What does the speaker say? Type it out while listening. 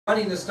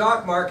money in the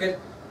stock market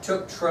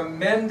took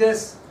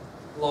tremendous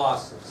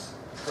losses.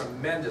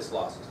 Tremendous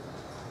losses.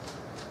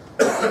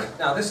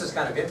 Now this is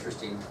kind of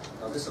interesting.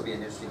 Now this will be an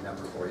interesting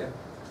number for you.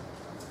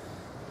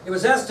 It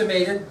was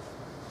estimated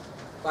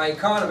by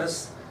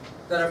economists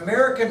that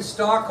American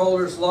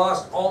stockholders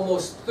lost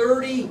almost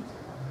 $30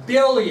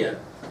 billion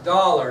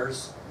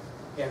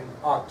in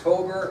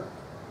October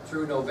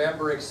through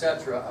November,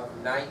 etc. of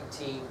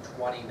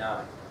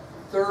 1929.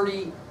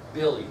 30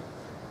 billion.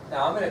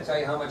 Now I'm going to tell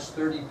you how much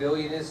 30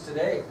 billion is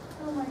today.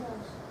 Oh my gosh.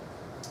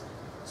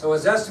 So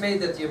it's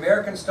estimated that the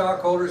American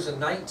stockholders in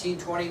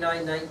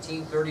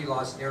 1929-1930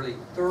 lost nearly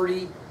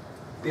 $30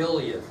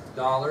 billion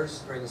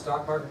during the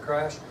stock market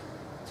crash.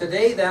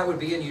 Today that would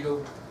be, and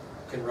you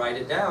can write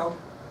it down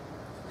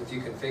if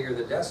you can figure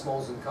the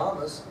decimals and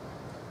commas,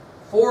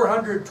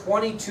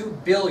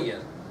 422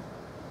 billion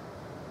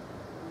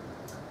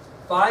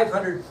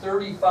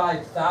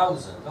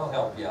 535,000. I'll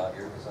help you out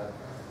here because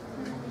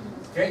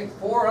okay,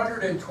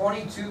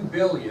 422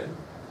 billion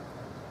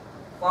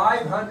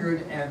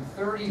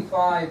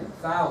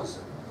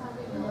 535,000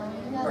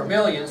 or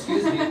million,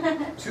 excuse me,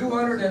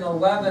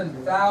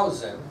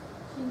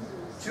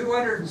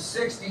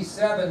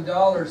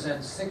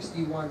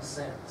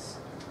 211,267.61.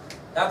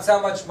 That's how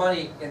much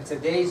money in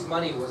today's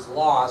money was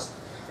lost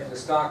in the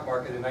stock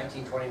market in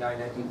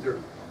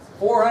 1929-1930.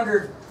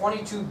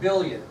 422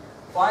 billion,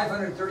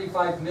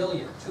 535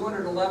 million,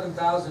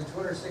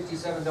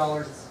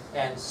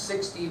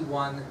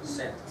 211,267.61.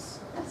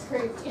 That's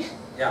crazy.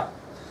 Yeah.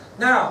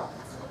 Now,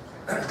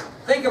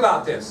 think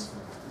about this.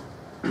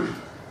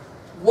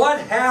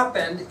 What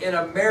happened in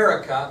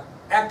America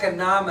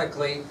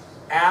economically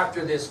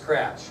after this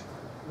crash?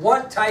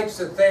 What types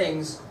of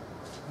things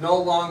no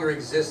longer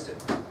existed?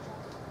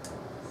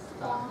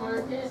 Stock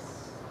market.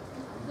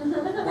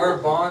 Where are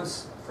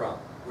bonds from?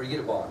 Where do you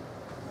get a bond?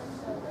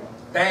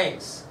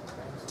 Banks.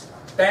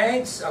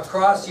 Banks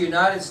across the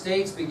United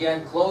States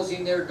began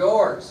closing their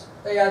doors.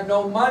 They had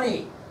no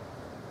money.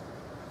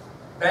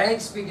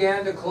 Banks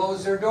began to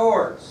close their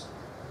doors.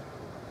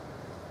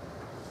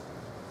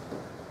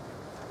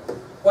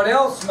 What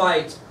else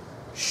might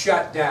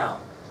shut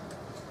down?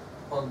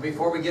 Well,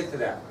 before we get to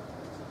that.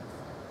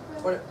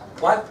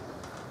 What?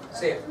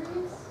 Say it.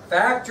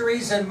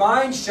 Factories and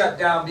mines shut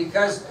down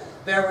because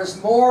there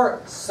was more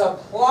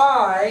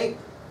supply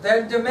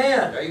than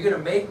demand. Are you going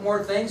to make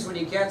more things when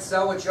you can't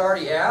sell what you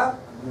already have?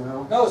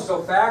 No. No,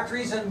 so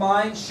factories and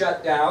mines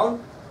shut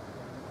down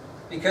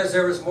because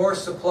there was more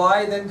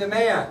supply than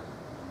demand.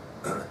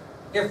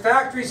 If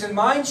factories and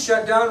mines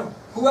shut down,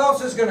 who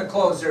else is going to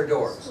close their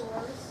doors?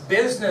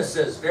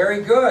 Businesses,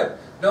 very good.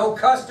 No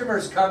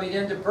customers coming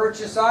in to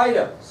purchase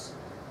items.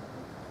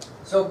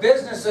 So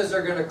businesses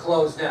are going to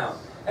close down.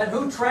 And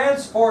who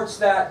transports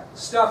that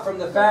stuff from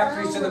the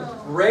factories to the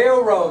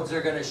railroads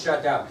are going to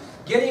shut down.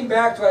 Getting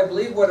back to, I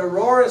believe, what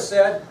Aurora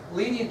said,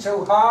 leading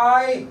to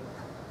high,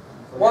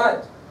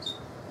 what?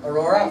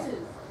 Aurora? Prices.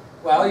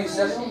 Well, you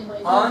said,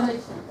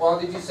 well,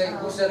 did you say,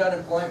 who said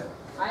unemployment?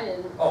 I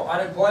didn't. Oh,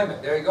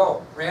 unemployment. There you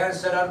go. Brianna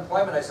said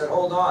unemployment. I said,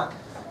 hold on.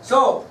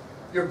 So,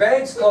 your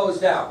banks closed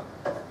down.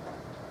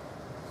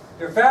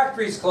 Your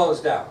factories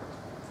closed down.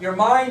 Your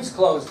mines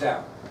closed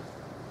down.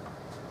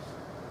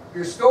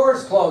 Your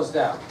stores closed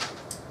down.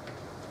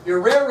 Your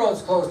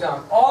railroads closed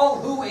down. All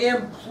who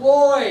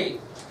employ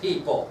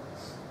people.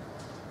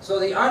 So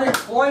the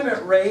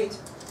unemployment rate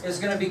is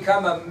going to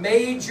become a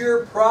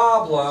major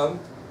problem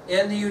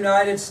in the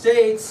United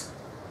States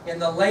in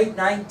the late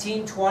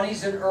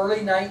 1920s and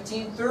early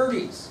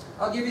 1930s.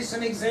 I'll give you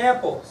some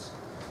examples.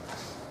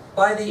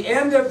 By the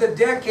end of the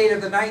decade of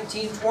the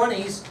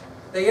 1920s,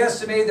 they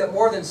estimated that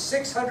more than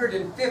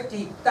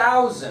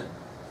 650,000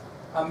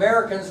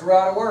 Americans were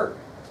out of work.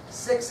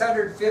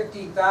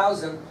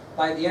 650,000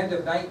 by the end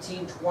of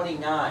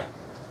 1929.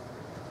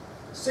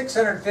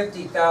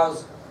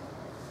 650,000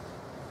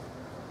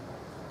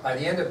 by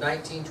the end of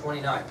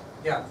 1929.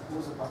 Yeah? What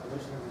was the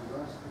population of the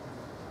U.S.?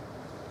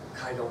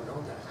 I don't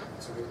know that.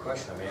 That's a good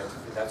question. I mean,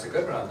 that's a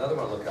good one. Another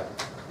one to look up.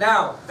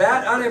 Now,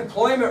 that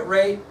unemployment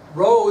rate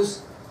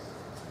rose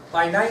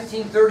by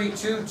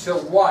 1932 to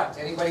what?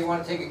 Anybody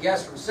want to take a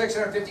guess? From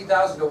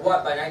 650,000 to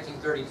what by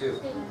 1932?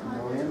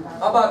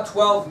 How about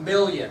 12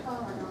 million?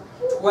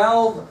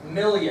 12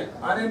 million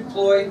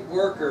unemployed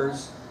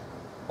workers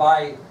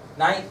by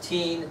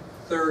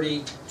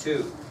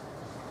 1932.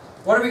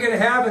 What are we going to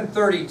have in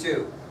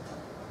 32?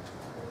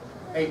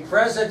 A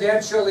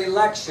presidential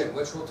election,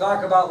 which we'll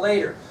talk about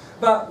later.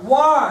 But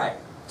why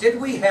did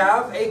we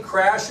have a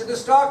crash of the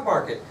stock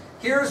market?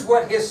 Here's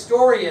what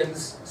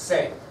historians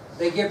say.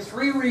 They give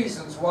 3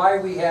 reasons why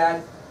we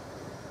had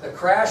the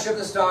crash of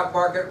the stock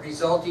market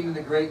resulting in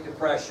the Great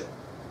Depression.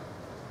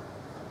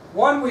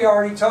 One we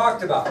already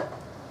talked about.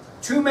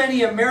 Too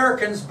many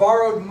Americans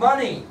borrowed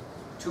money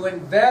to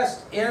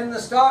invest in the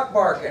stock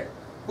market.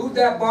 Who'd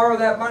that borrow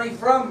that money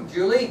from,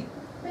 Julie?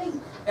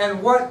 Bank.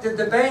 And what did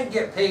the bank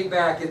get paid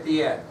back at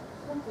the end?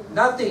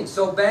 Nothing.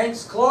 So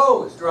banks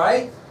closed,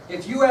 right?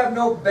 If you have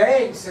no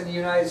banks in the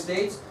United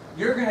States,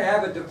 you're going to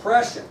have a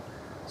depression.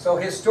 So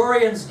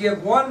historians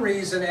give one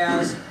reason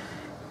as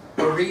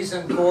the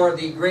reason for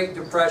the Great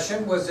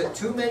Depression was that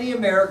too many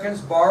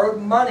Americans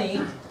borrowed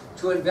money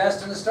to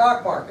invest in the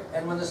stock market.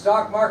 And when the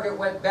stock market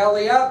went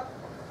belly up,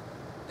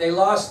 they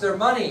lost their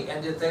money.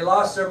 And if they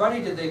lost their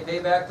money, did they pay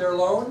back their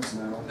loans?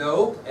 No.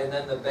 No. And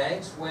then the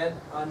banks went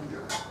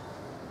under.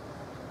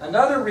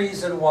 Another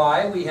reason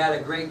why we had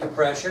a Great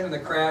Depression and the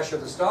crash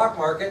of the stock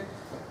market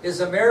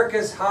is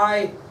America's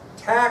high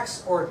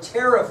tax or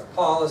tariff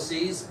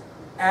policies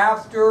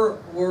after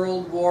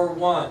World War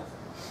I.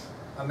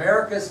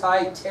 America's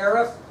high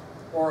tariff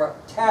or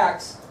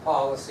tax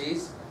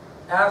policies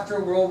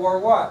after World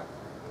War I.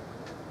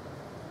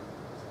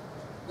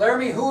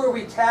 Laramie, who are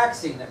we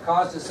taxing that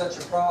caused us such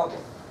a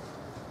problem?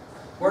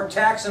 We're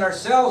taxing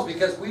ourselves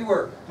because we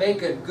were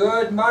making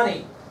good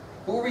money.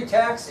 Who are we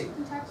taxing?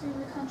 I'm taxing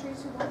the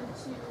countries who wanted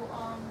to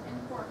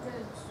import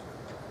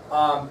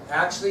goods.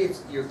 Actually,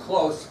 you're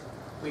close.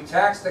 We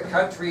taxed the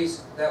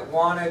countries that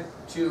wanted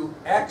to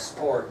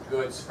export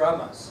goods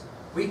from us.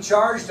 We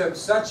charged them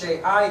such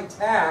a high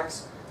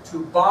tax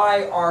to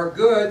buy our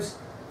goods,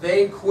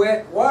 they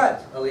quit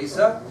what,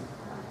 Elisa?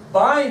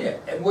 Buying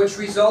it, and which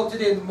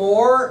resulted in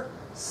more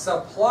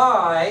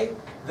supply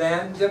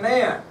than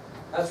demand.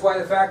 That's why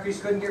the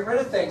factories couldn't get rid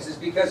of things, is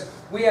because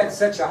we had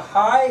such a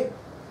high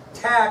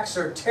tax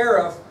or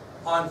tariff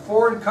on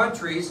foreign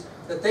countries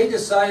that they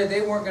decided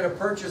they weren't going to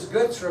purchase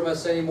goods from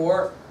us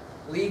anymore,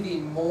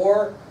 leaving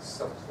more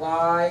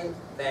supply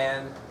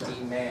than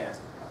demand.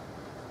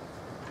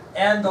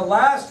 And the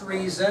last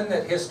reason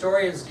that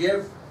historians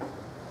give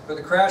for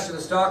the crash of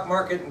the stock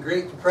market and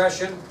Great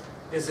Depression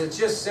is it's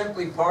just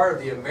simply part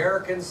of the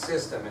American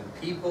system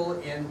and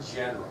people in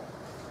general.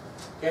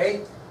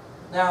 Okay?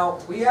 Now,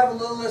 we have a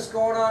little of this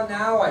going on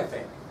now, I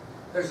think.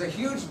 There's a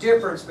huge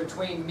difference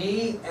between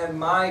me and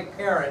my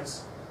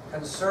parents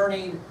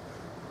concerning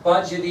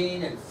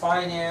budgeting and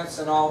finance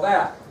and all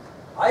that.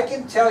 I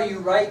can tell you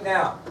right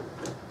now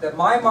that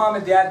my mom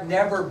and dad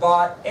never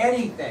bought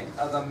anything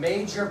of a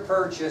major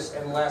purchase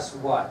unless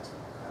what?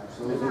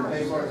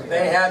 Absolutely.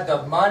 They had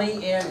the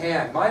money in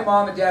hand. My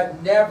mom and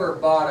dad never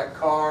bought a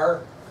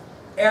car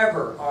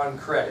ever on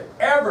credit.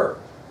 Ever.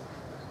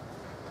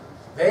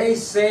 They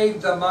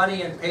saved the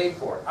money and paid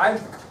for it. I'm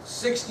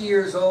 60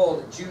 years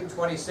old, June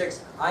 26th.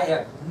 I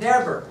have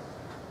never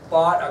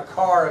bought a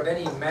car of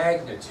any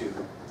magnitude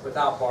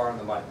without borrowing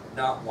the money.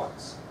 Not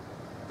once.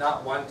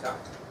 Not one time.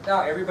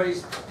 Now,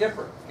 everybody's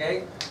different,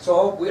 okay?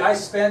 So I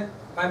spent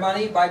my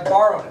money by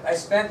borrowing it. I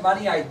spent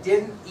money I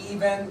didn't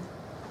even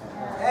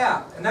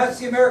have. And that's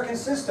the American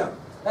system.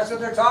 That's what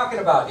they're talking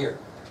about here.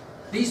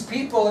 These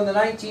people in the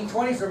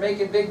 1920s were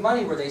making big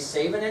money. Were they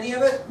saving any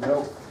of it?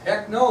 No.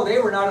 Heck no. They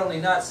were not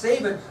only not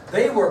saving,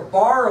 they were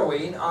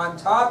borrowing on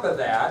top of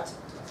that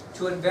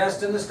to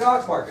invest in the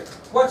stock market.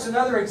 What's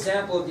another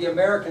example of the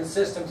American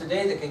system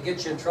today that can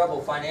get you in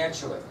trouble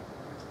financially?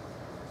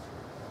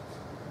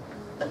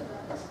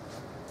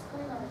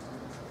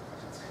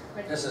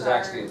 This is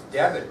actually a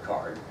debit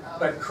card,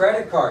 but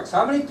credit cards.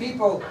 How many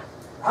people,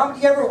 do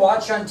you ever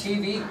watch on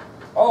TV?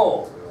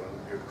 Oh,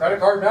 your credit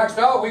card maxed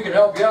out, we can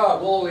help you out.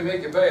 We'll only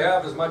make you pay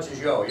half as much as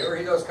you owe. You ever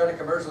hear those kind of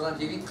commercials on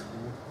TV?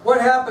 What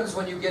happens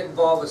when you get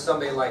involved with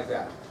somebody like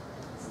that?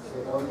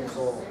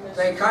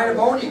 They kind of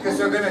own you because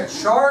they're going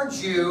to charge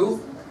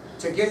you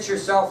to get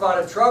yourself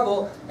out of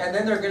trouble, and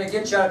then they're going to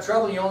get you out of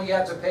trouble and you only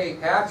have to pay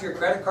half your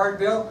credit card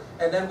bill,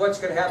 and then what's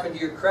going to happen to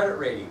your credit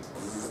rating?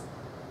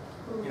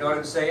 You know what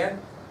I'm saying?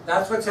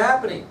 That's what's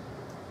happening.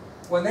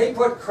 When they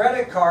put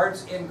credit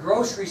cards in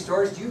grocery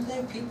stores, do you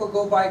think people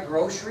go buy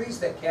groceries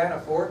that can't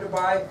afford to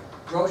buy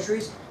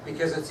groceries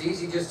because it's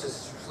easy just to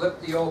slip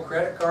the old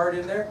credit card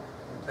in there?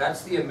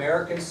 That's the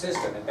American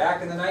system. And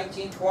back in the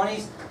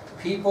 1920s,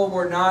 people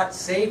were not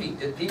saving.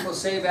 Did people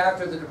save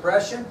after the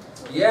Depression?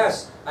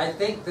 Yes. I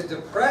think the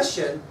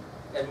Depression,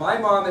 and my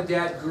mom and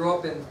dad grew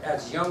up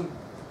as young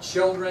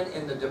children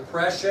in the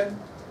Depression.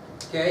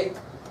 Okay?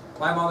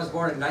 My mom was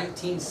born in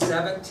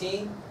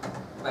 1917.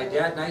 My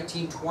dad,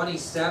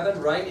 1927,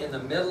 right in the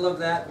middle of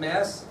that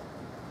mess.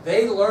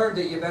 They learned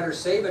that you better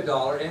save a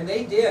dollar, and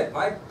they did.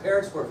 My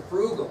parents were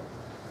frugal.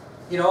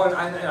 You know, and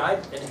I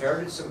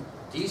inherited some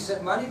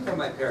decent money from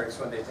my parents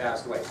when they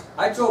passed away.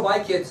 I told my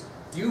kids,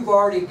 you've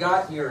already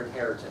gotten your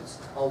inheritance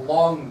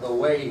along the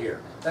way here.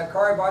 That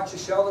car I bought you,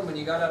 Sheldon, when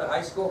you got out of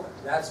high school,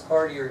 that's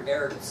part of your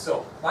inheritance.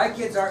 So my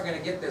kids aren't going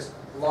to get this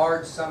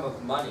large sum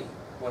of money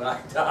when I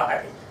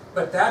die.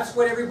 But that's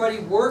what everybody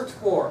worked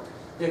for.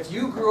 If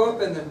you grew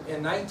up in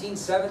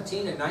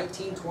 1917 and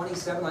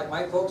 1927 like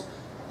my folks,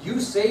 you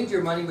saved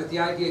your money with the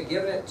idea of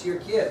giving it to your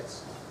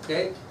kids.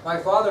 Okay? My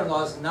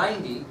father-in-law is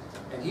 90,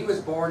 and he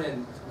was born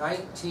in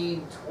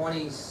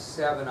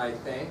 1927, I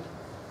think.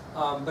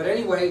 But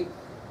anyway,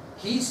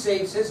 he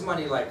saves his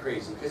money like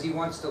crazy because he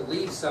wants to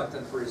leave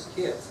something for his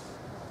kids.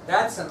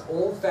 That's an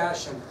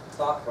old-fashioned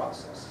thought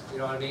process. You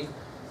know what I mean?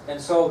 And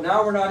so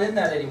now we're not in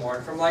that anymore.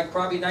 And from like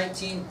probably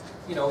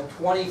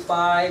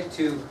 1925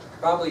 to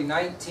probably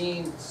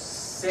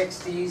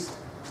 1960s,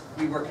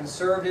 we were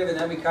conservative, and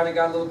then we kind of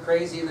got a little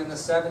crazy, and then the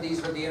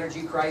 70s with the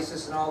energy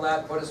crisis and all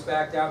that put us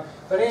back down.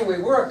 But anyway,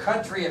 we're a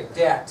country of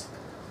debt.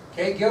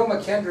 Okay, Gil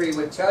McKendry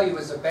would tell you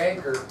as a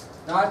banker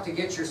not to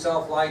get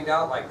yourself lined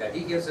out like that.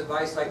 He gives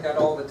advice like that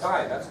all the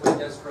time. That's what he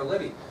does for a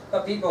living.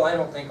 But people, I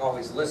don't think,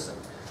 always listen.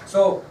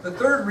 So the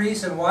third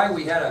reason why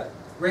we had a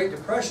Great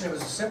Depression, it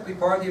was simply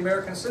part of the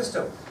American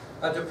system.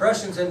 A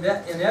depression's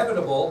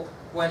inevitable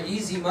when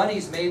easy money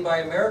is made by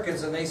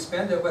Americans and they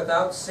spend it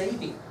without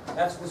saving.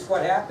 That's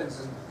what happens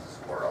in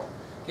this world.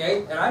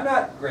 Okay, and I'm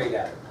not great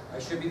at it. I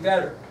should be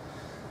better.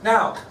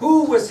 Now,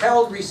 who was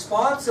held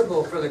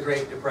responsible for the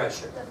Great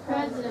Depression? The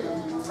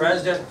president.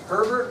 President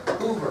Herbert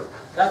Hoover.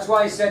 That's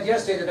why I said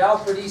yesterday that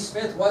Alfred E.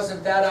 Smith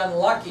wasn't that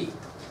unlucky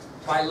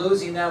by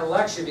losing that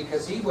election,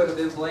 because he would have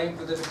been blamed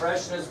for the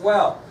Depression as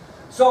well.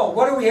 So,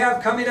 what do we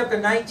have coming up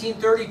in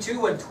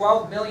 1932 when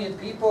 12 million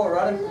people are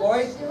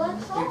unemployed?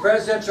 The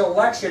presidential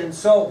election. And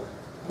so,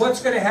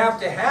 what's going to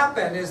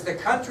happen is the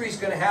country's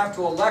going to have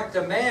to elect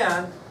a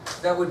man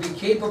that would be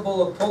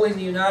capable of pulling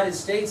the United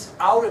States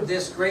out of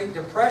this Great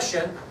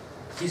Depression.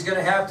 He's going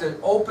to have to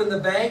open the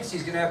banks.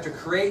 He's going to have to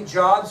create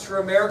jobs for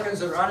Americans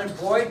that are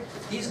unemployed.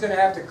 He's going to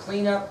have to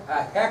clean up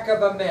a heck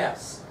of a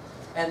mess.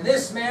 And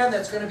this man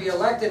that's going to be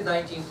elected in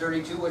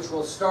 1932, which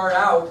will start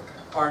out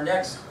our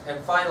next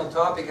and final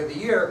topic of the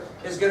year,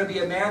 is going to be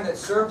a man that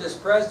served as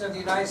President of the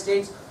United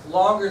States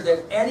longer than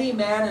any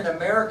man in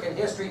American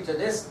history to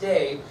this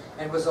day,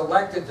 and was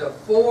elected to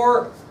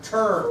 4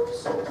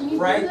 terms.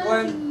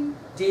 Franklin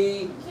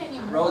D.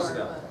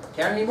 Roosevelt.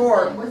 Can't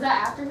anymore. Was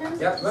that after him?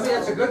 Yep,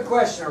 that's a good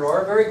question,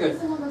 Aurora. Very good.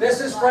 This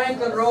is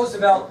Franklin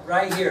Roosevelt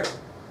right here.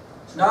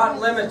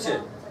 Not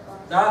limited.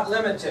 Not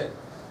limited.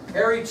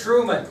 Harry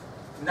Truman.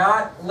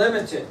 Not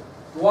limited.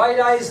 Dwight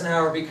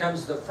Eisenhower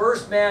becomes the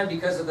first man,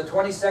 because of the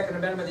 22nd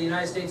Amendment of the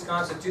United States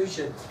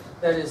Constitution,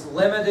 that is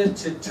limited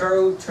to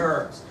 2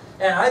 terms.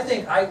 And I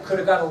think I could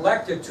have got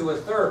elected to a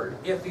 3rd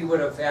if he would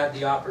have had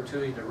the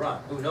opportunity to run.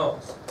 Who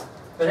knows?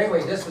 But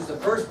anyway, this was the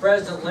first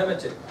president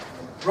limited.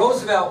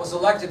 Roosevelt was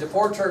elected to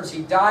 4 terms.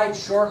 He died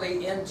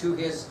shortly into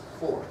his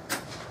 4th.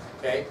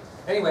 Okay?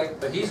 Anyway,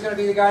 but he's going to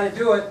be the guy to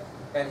do it,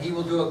 and he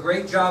will do a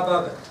great job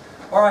of it.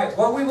 All right,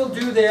 what we will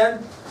do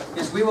then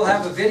is we will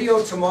have a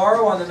video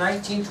tomorrow on the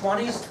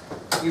 1920s.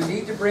 You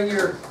need to bring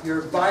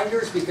your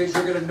binders, because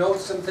you're going to note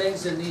some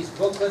things in these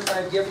booklets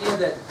I've given you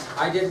that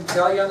I didn't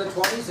tell you on the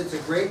 20s. It's a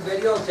great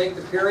video. Take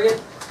the period.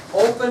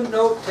 Open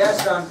note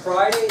test on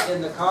Friday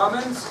in the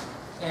Commons.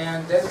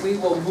 And then we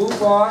will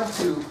move on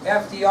to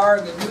FDR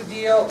and the New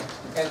Deal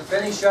and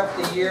finish up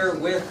the year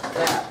with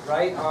that,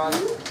 right on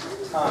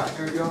time.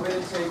 Do you want me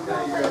to take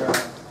your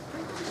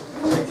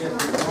ticket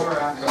before or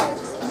after?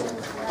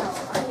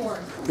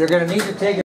 You're going to need to take